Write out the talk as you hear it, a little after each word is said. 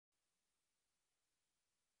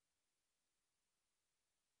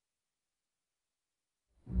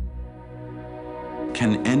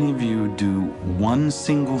Can any of you do one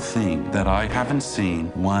single thing that I haven't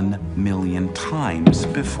seen 1,000,000 times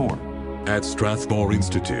before? At Strathmore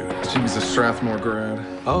Institute, She was a Strathmore grad.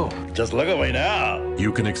 Oh, Just look at me now.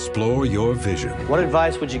 you can explore your vision. what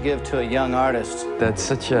advice would you give to a young artist? That's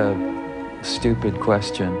such a stupid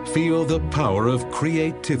question. Feel the power of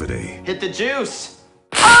creativity. Hit the juice!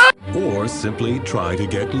 Or simply try to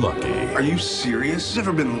get lucky. Are you serious? You've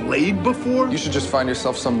ever been laid before? You should just find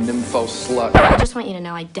yourself some nympho slut. I just want you to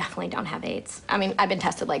know I definitely don't have AIDS. I mean, I've been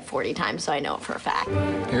tested like 40 times, so I know it for a fact.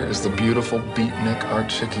 Here is the beautiful beatnik art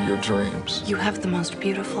chick of your dreams. You have the most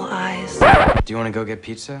beautiful eyes. Do you want to go get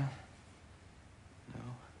pizza?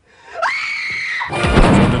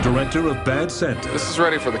 From the director of Bad Santa This is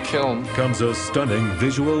ready for the kiln. comes a stunning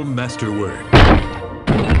visual masterwork.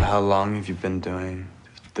 How long have you been doing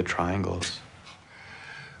the triangles?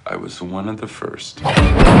 I was one of the first.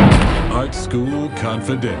 Art School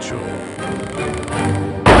Confidential.